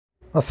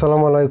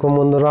আসসালামু আলাইকুম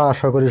বন্ধুরা,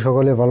 আশা করি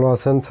সকলে ভালো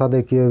আছেন।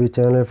 সাদাকeyb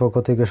চ্যানেলের পক্ষ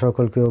থেকে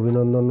সকলকে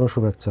অভিনন্দন ও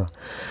শুভেচ্ছা।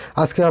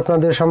 আজকে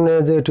আপনাদের সামনে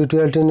যে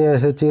টিউটোরিয়ালটি নিয়ে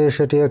এসেছি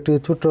সেটি একটি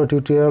ছোট্ট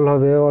টিউটোরিয়াল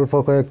হবে, অল্প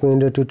কয়েক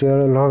মিনিটের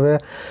টিউটোরিয়াল হবে।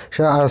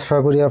 সে আশা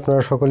করি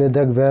আপনারা সকলে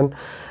দেখবেন।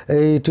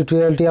 এই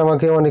টিউটোরিয়ালটি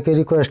আমাকে অনেকে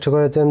রিকোয়েস্ট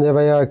করেছেন যে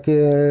ভাইয়া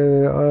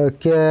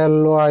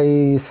কেএলওয়াই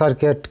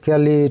সার্কিট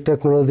ক্যালি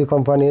টেকনোলজি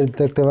কোম্পানির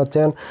দেখতে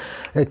পাচ্ছেন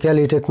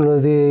ক্যালি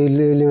টেকনোলজি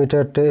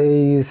লিমিটেড, এই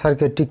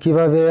সার্কিটটি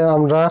কিভাবে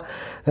আমরা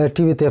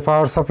টিভিতে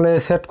পাওয়ার সাপ্লাই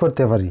সেট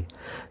করতে পারি।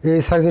 এই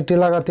সার্কিটটি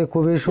লাগাতে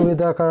খুবই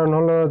সুবিধা, কারণ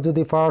হলো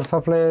যদি পাওয়ার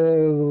সাপ্লাই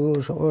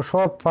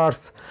সব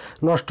পার্টস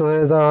নষ্ট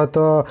হয়ে যায়,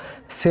 হয়তো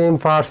সেম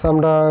পার্টস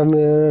আমরা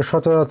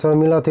সচরাচর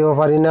মিলাতেও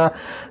পারি না।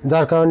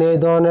 যার কারণে এই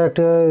ধরনের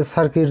একটা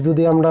সার্কিট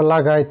যদি আমরা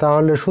লাগাই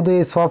তাহলে শুধু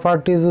এই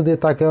পার্টটি যদি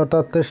থাকে,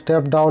 অর্থাৎ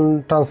স্টেপ ডাউন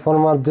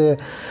ট্রান্সফরমার, যে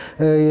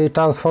এই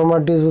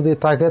ট্রান্সফরমারটি যদি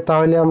থাকে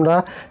তাহলে আমরা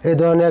এই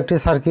ধরনের একটি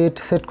সার্কিট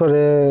সেট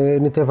করে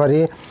নিতে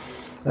পারি।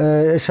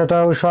 সেটা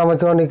অবশ্য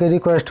আমাকে অনেকে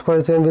রিকোয়েস্ট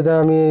করেছেন, বিধায়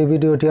আমি এই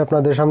ভিডিওটি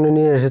আপনাদের সামনে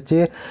নিয়ে এসেছি।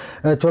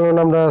 চলুন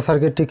আমরা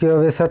সার্কিটটি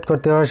কীভাবে সেট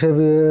করতে হয় সে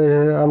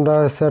আমরা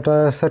সেটা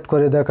সেট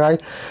করে দেখাই।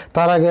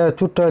 তার আগে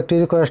ছোট্ট একটি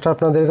রিকোয়েস্ট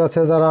আপনাদের কাছে,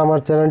 যারা আমার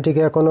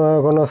চ্যানেলটিকে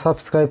এখনও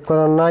সাবস্ক্রাইব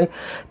করার নাই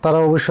তারা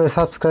অবশ্যই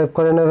সাবস্ক্রাইব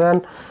করে নেবেন।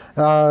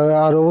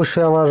 আর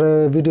অবশ্যই আমার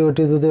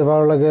ভিডিওটি যদি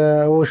ভালো লাগে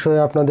অবশ্যই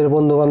আপনাদের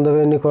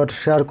বন্ধুবান্ধবের নিকট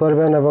শেয়ার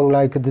করবেন এবং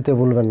লাইক দিতে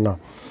ভুলবেন না।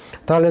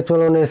 তাহলে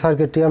চলুন এই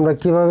সার্কিটটি আমরা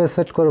কিভাবে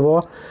সেট করব।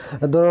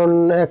 ধরুন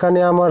এখানে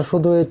আমার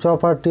শুধু এই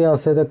চপারটি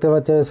আছে, দেখতে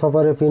পাচ্ছেন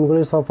চপারের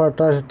পিনগুলি,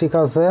 চপারটা ঠিক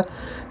আছে।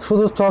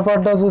 শুধু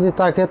চপারটা যদি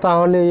থাকে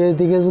তাহলে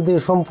এইদিকে যদি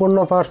সম্পূর্ণ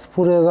পার্টস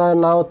পুড়ে যায়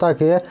নাও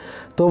থাকে,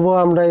 তবুও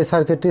আমরা এই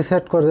সার্কিটটি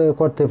সেট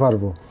করতে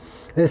পারবো।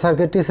 এই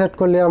সার্কিটটি সেট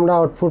করলে আমরা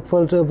আউটপুট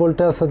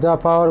ভোল্টেজ যা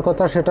পাওয়ার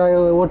কথা সেটা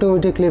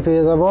অটোমেটিকলি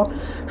পেয়ে যাব।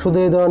 শুধু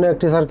এই ধরনের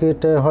একটি সার্কিট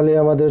হলে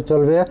আমাদের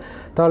চলবে।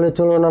 তাহলে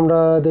চলুন আমরা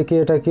দেখি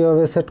এটা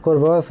কীভাবে সেট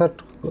করব।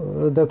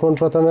 দেখুন,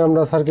 প্রথমে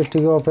আমরা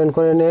সার্কিটটিকে ওপেন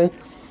করে নেই।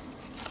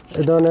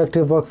 এই ধরনের একটি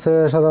বক্সে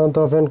সাধারণত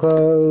ওপেন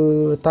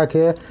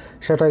থাকে,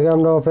 সেটাকে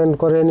আমরা ওপেন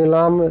করে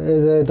নিলাম। এই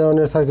যে এই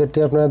ধরনের সার্কিটটি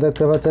আপনারা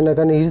দেখতে পাচ্ছেন,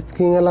 এখানে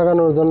হিটসিঙ্কে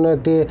লাগানোর জন্য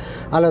একটি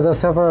আলাদা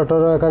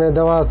সেপারেটরও এখানে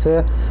দেওয়া আছে।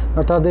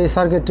 অর্থাৎ এই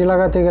সার্কিটটি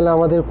লাগাতে গেলে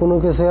আমাদের কোনো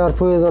কিছু আর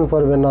প্রয়োজন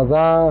পড়বে না,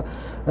 যা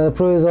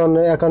প্রয়োজন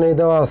এখানেই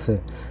দেওয়া আছে।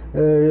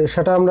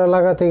 সেটা আমরা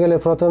লাগাতে গেলে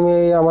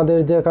প্রথমেই আমাদের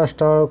যে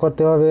কাজটা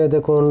করতে হবে,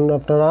 দেখুন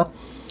আপনারা,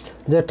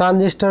 যে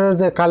ট্রানজিস্টরের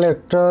যে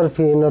কালেক্টর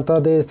পিন,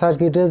 অর্থাৎ এই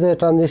সার্কিটে যে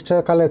ট্রানজিস্টর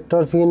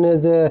কালেক্টর পিনে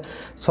যে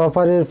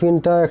সফারের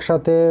পিনটা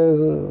একসাথে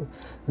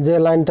যে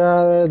লাইনটা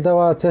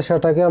দেওয়া আছে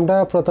সেটাকে আমরা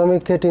প্রথমে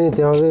কেটে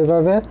নিতে হবে।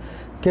 এভাবে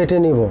কেটে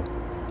নিব।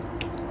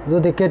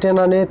 যদি কেটে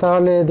না নিই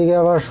তাহলে এদিকে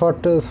আবার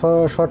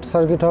শর্ট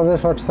সার্কিট হবে,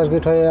 শর্ট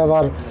সার্কিট হয়ে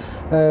আবার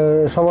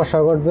সমস্যা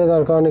ঘটবে,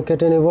 যার কারণে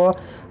কেটে নিব।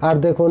 আর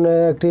দেখুন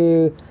একটি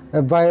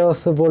বায়োস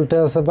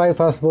ভোল্টেজ,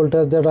 বাইপাস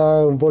ভোল্টেজ, যেটা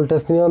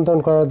ভোল্টেজ নিয়ন্ত্রণ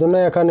করার জন্য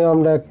এখানে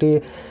আমরা একটি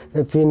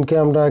পিনকে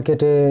আমরা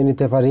কেটে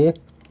নিতে পারি।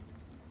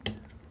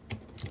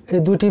 এই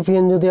দুটি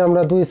পিন যদি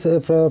আমরা দুই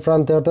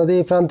প্রান্তে, অর্থাৎ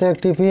এই প্রান্তে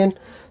একটি পিন,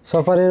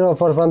 সফারের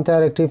অপর প্রান্তে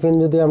আরেকটি পিন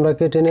যদি আমরা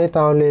কেটে নিই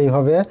তাহলেই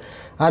হবে।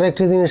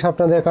 আরেকটি জিনিস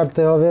আপনাদের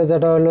কাটতে হবে,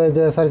 যেটা হলো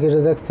যে সার্কিটে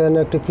দেখছেন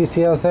একটি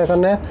পিসি আছে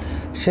এখানে,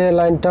 সে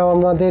লাইনটাও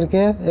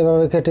আমাদেরকে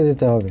এভাবে কেটে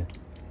দিতে হবে।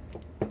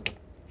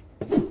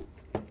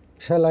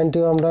 সে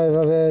লাইনটিও আমরা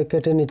এভাবে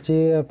কেটে নিচ্ছি,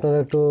 আপনারা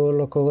একটু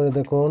লক্ষ্য করে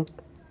দেখুন।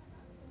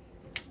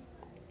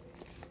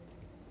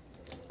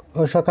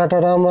 অবশ্য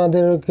কাটাটা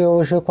আমাদেরকে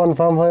অবশ্যই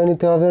কনফার্ম হয়ে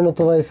নিতে হবে,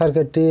 নতুবা এই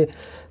সার্কিটটি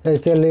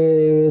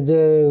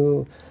যে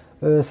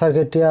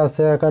সার্কিটটি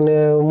আছে এখানে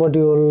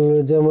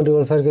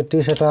মডিউল সার্কিটটি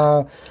সেটা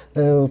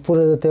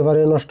পুড়ে যেতে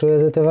পারে, নষ্ট হয়ে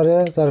যেতে পারে।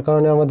 যার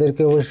কারণে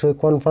আমাদেরকে অবশ্যই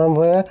কনফার্ম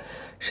হয়ে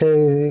সেই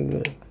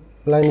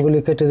লাইনগুলি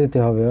কেটে দিতে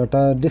হবে,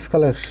 ওটা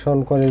ডিসকানেকশন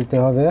করে দিতে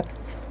হবে।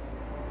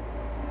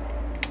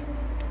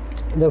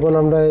 দেখুন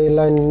আমরা এই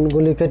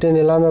লাইনগুলি কেটে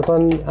নিলাম।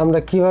 এখন আমরা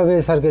কিভাবে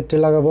এই সার্কিটটি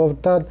লাগাবো,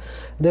 অর্থাৎ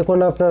দেখুন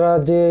আপনারা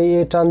যে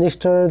এই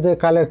ট্রানজিস্টরের যে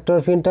কালেক্টর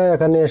পিনটা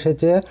এখানে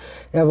এসেছে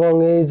এবং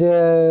এই যে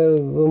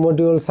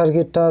মডিউল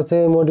সার্কিটটা আছে,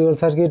 এই মডিউল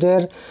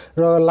সার্কিটের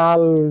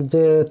লাল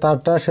যে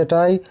তারটা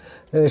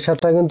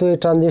সেটা কিন্তু এই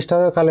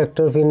ট্রানজিস্টরের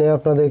কালেক্টর পিনে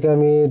আপনাদেরকে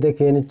আমি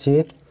দেখিয়ে নিচ্ছি।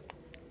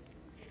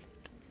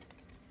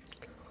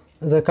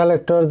 যে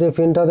কালেক্টর যে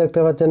পিনটা দেখতে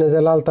পাচ্ছেন, এই যে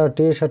লাল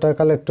তারটি, সেটা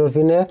কালেক্টর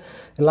পিনে।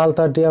 লাল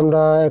তারটি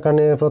আমরা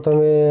এখানে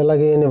প্রথমে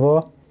লাগিয়ে নেব।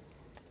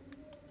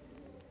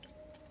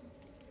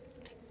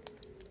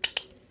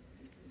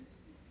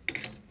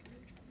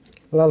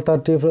 লাল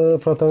তারটি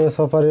প্রথমে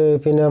সফারের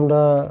পিনে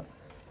আমরা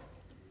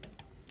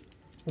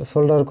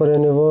সোল্ডার করে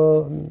নেব,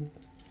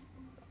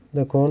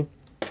 দেখুন।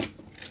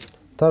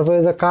 তারপরে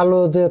যে কালো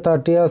যে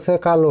তারটি আছে,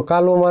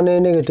 কালো মানেই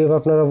নেগেটিভ,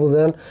 আপনারা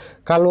বুঝেন,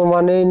 কালো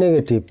মানেই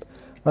নেগেটিভ।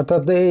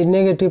 অর্থাৎ এই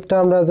নেগেটিভটা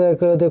আমরা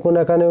দেখুন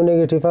এখানেও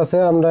নেগেটিভ আছে,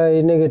 আমরা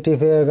এই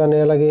নেগেটিভে এখানে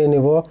লাগিয়ে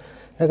নিব।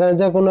 এখানে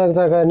যে কোনো এক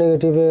জায়গায়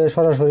নেগেটিভে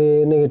সরাসরি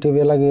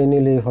নেগেটিভে লাগিয়ে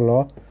নিলেই হলো,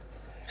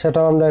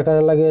 সেটাও আমরা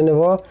এখানে লাগিয়ে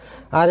নেব।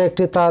 আর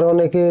একটি তার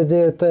অনেকে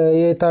যে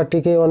এই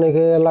তারটিকে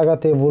অনেকে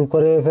লাগাতে ভুল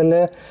করে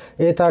ফেলে।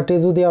 এই তারটি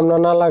যদি আমরা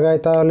না লাগাই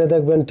তাহলে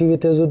দেখবেন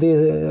টিভিতে যদি,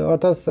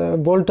 অর্থাৎ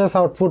ভোল্টেজ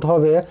আউটপুট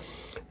হবে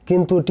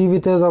কিন্তু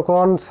টিভিতে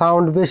যখন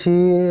সাউন্ড বেশি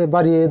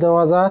বাড়িয়ে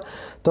দেওয়া যায়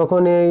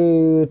তখন এই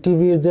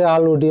টিভির যে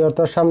আলুডি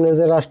অর্থাৎ সামনে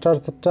যে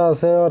রাস্টারটা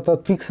আছে অর্থাৎ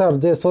পিকচার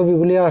যে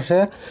ছবিগুলি আসে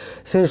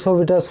সেই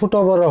ছবিটা ছোটো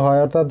বড়ো হয়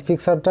অর্থাৎ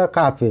পিকচারটা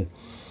কাঁপে।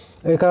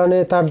 এই কারণে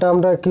তারটা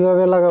আমরা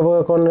কীভাবে লাগাবো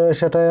এখন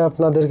সেটাই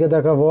আপনাদেরকে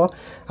দেখাবো।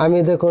 আমি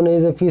দেখুন এই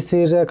যে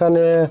পিসির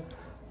এখানে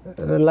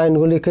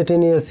লাইনগুলি কেটে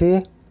নিয়েছি।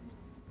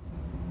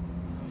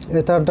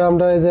 এই তারটা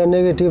আমরা এই যে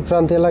নেগেটিভ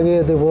প্রান্তে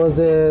লাগিয়ে দেবো,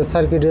 যে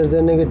সার্কিটের যে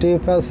নেগেটিভ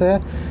আছে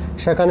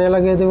সেখানে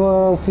লাগিয়ে দেবো।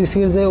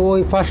 পিসির যে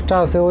ওই পাশটা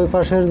আছে ওই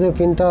পাশের যে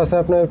পিনটা আছে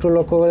আপনারা একটু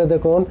লক্ষ্য করে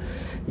দেখুন,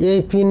 এই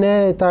পিনে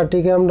এই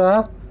তারটিকে আমরা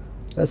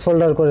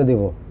সোল্ডার করে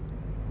দেব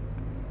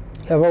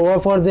এবং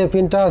অপর যে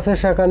পিনটা আছে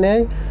সেখানে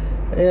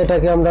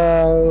এটাকে আমরা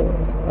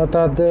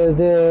অর্থাৎ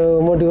যে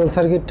মডিউল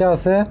সার্কিটটা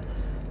আছে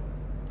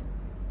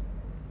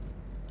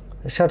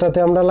সেটাতে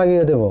আমরা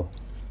লাগিয়ে দেব।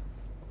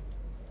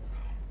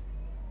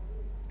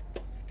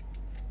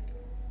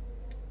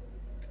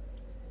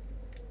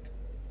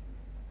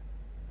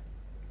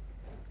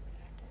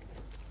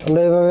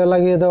 আমরা এইভাবে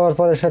লাগিয়ে দেওয়ার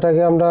পরে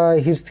সেটাকে আমরা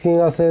হিট সিঙ্ক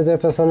আছে যে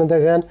পেছনে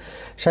দেখেন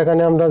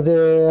সেখানে আমরা যে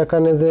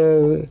এখানে যে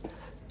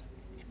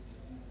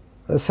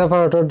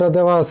সেপারেটরটা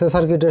দেওয়া আছে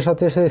সার্কিটের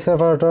সাথে সেই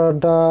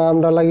সেপারেটরটা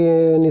আমরা লাগিয়ে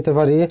নিতে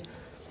পারি।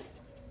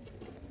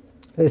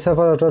 এই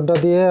সেপারেটরটা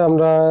দিয়ে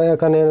আমরা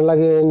এখানে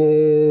লাগিয়ে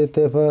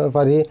নিতে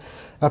পারি।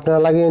 আপনারা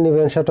লাগিয়ে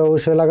নেবেন, সেটা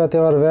অবশ্যই লাগাতে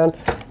পারবেন।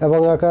 এবং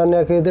এখানে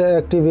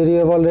একটি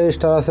ভেরিয়েবল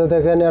রেজিস্টার আছে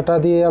দেখেন, এটা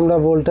দিয়ে আমরা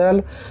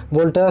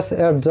ভোল্টেজ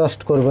অ্যাডজাস্ট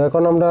করব।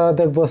 এখন আমরা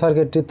দেখব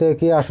সার্কিটটিতে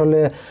কি আসলে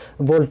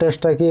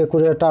ভোল্টেজটা কি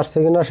একুরেট আসছে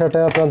কিনা সেটা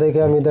আপনাদেরকে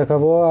আমি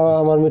দেখাবো।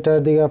 আমার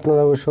মিটারের দিকে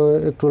আপনারা অবশ্যই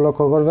একটু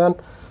লক্ষ্য করবেন।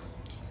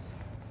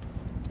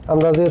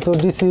 আমরা যেহেতু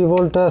ডিসি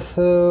ভোল্টেজ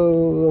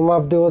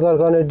মাপ দেবো তার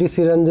কারণে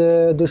ডিসি রেঞ্জে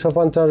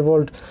 250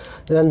 ভোল্ট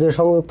রেঞ্জে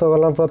সংযুক্ত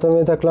করলাম। প্রথমে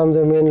দেখলাম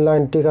যে মেইন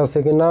লাইন ঠিক আছে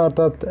কিনা,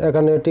 অর্থাৎ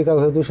এখানে ঠিক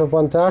আছে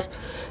 250।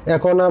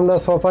 এখন আমরা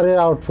সফারের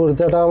আউটপুট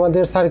যেটা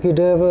আমাদের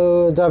সার্কিটে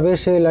যাবে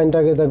সেই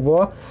লাইনটাকে দেখব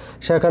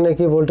সেখানে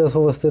কি ভোল্টেজ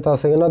উপস্থিত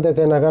আছে কিনা।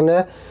 দেখেন এখানে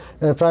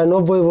প্রায়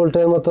 90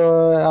 ভোল্টের মতো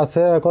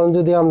আছে। এখন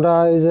যদি আমরা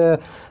এই যে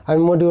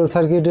আমি মডিউল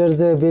সার্কিটের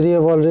যে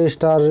ভেরিয়েবল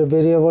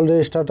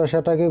রেজিস্টারটা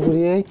সেটাকে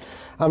ঘুরিয়েই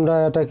আমরা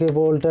এটাকে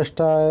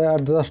ভোল্টেজটা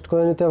অ্যাডজাস্ট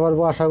করে নিতে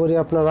পারবো। আশা করি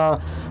আপনারা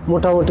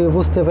মোটামুটি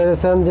বুঝতে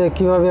পেরেছেন যে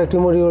কিভাবে একটি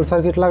মডিউল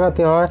সার্কিট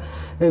লাগাতে হয়।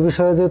 এই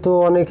বিষয়ে যেহেতু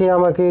অনেকেই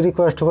আমাকে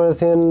রিকোয়েস্ট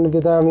করেছেন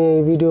বিধায় আমি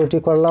এই ভিডিওটি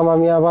করলাম।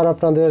 আমি আবার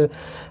আপনাদের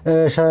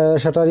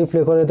সেটা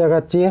রিপ্লে করে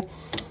দেখাচ্ছি।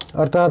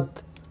 অর্থাৎ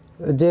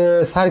যে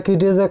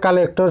সার্কিটে যে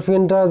কালেক্টর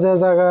পিনটা যে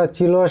জায়গা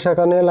ছিল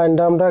সেখানে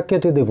লাইনটা আমরা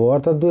কেটে দেব,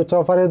 অর্থাৎ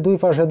চপারের দুই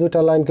পাশে দুইটা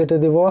লাইন কেটে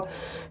দেব।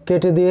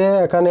 কেটে দিয়ে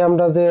এখানে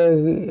আমরা যে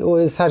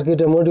ওই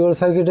সার্কিটে মডিউল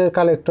সার্কিটের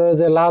কালেক্টরের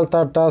যে লাল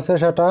তারটা আছে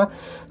সেটা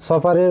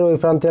চপারের ওই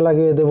প্রান্তে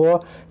লাগিয়ে দেব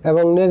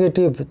এবং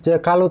নেগেটিভ যে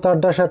কালো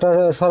তারটা সেটা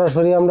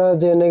সরাসরি আমরা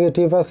যে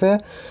নেগেটিভ আছে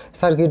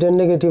সার্কিটের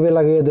নেগেটিভে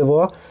লাগিয়ে দেব।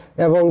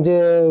 এবং যে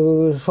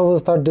সবুজ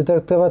তারটি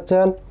দেখতে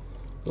পাচ্ছেন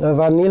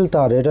বা নীল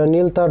তার, এটা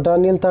নীল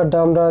তারটা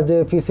আমরা যে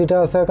পিসিটা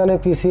আছে এখানে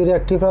পিসির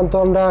একটি প্রান্ত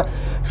আমরা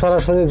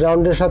সরাসরি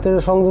গ্রাউন্ডের সাথে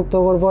সংযুক্ত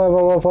করব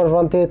এবং অপর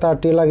প্রান্তে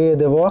তারটি লাগিয়ে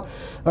দেব।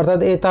 অর্থাৎ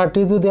এই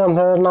তারটি যদি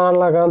আমরা না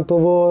লাগান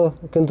তবুও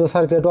কিন্তু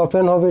সার্কিট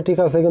ওপেন হবে, ঠিক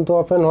আছে, কিন্তু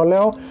ওপেন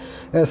হলেও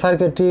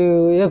সার্কিটটি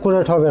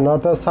একুরেট হবে না।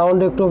 অর্থাৎ সাউন্ড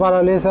একটু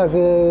বাড়ালে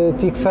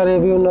পিকচারে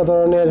বিভিন্ন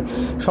ধরনের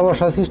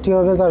সমস্যা সৃষ্টি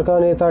হবে। তার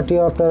কারণে এই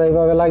তারটিও আপনারা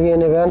এইভাবে লাগিয়ে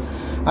নেবেন।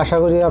 আশা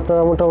করি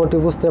আপনারা মোটামুটি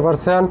বুঝতে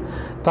পারছেন।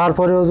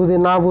 তারপরেও যদি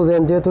না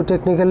বুঝেন, যেহেতু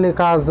টেকনিক্যালি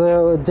কাজ,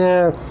 যে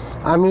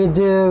আমি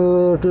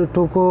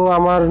যেটুকু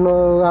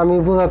আমি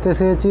বোঝাতে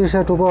চেয়েছি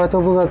সেটুকু হয়তো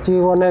বোঝাচ্ছি,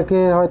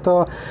 অনেকে হয়তো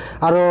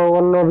আরও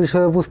অন্য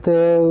বিষয়ে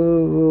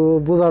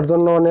বোঝার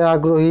জন্য অনেক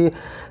আগ্রহী,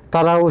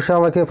 তারা অবশ্যই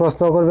আমাকে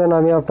প্রশ্ন করবেন,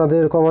 আমি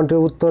আপনাদের কমেন্টের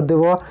উত্তর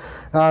দেব।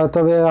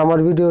 তবে আমার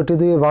ভিডিওটি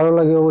যদি ভালো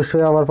লাগে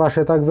অবশ্যই আমার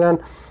পাশে থাকবেন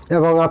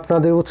এবং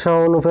আপনাদের উৎসাহ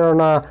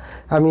অনুপ্রেরণা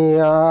আমি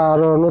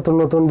আরও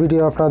নতুন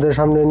ভিডিও আপনাদের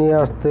সামনে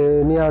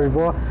নিয়ে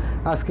আসবো।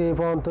 আজকে এই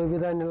পর্যন্তই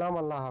বিদায় নিলাম।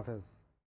 আল্লাহ হাফেজ।